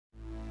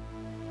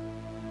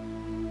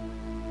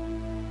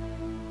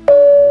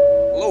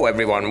Hello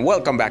everyone,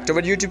 welcome back to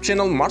our YouTube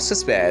channel Mars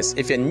Space.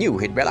 If you're new,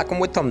 hit bell icon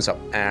with thumbs up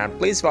and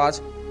please watch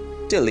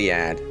till the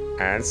end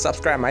and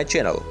subscribe my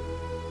channel.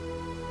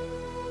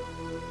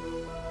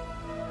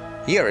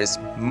 Here is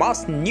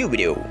Mars new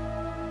video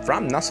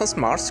from NASA's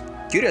Mars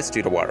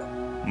Curiosity Rover.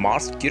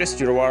 Mars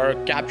Curiosity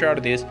Rover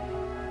captured this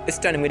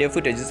stunning video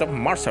footages of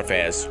Mars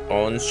surface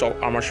on Solar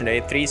Immersion Day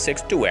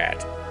 362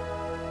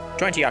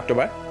 20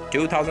 October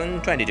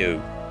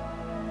 2022,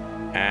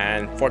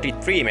 and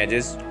 43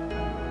 images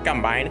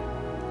combined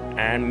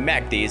and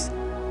make these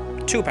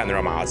two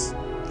panoramas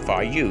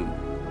for you.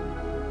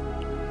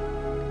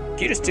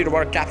 Curiosity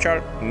Rover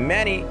captured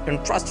many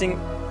interesting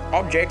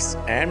objects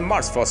and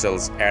Mars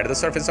fossils at the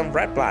surface of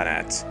red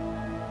planets.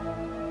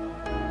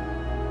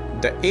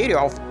 The area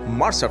of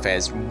Mars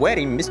surface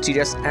very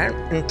mysterious and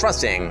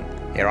interesting.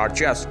 Here are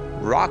just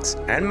rocks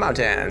and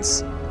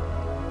mountains.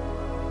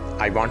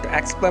 I want to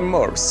explore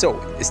more, so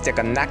stay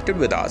connected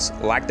with us.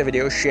 Like the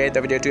video, share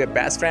the video to your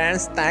best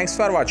friends. Thanks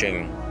for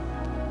watching.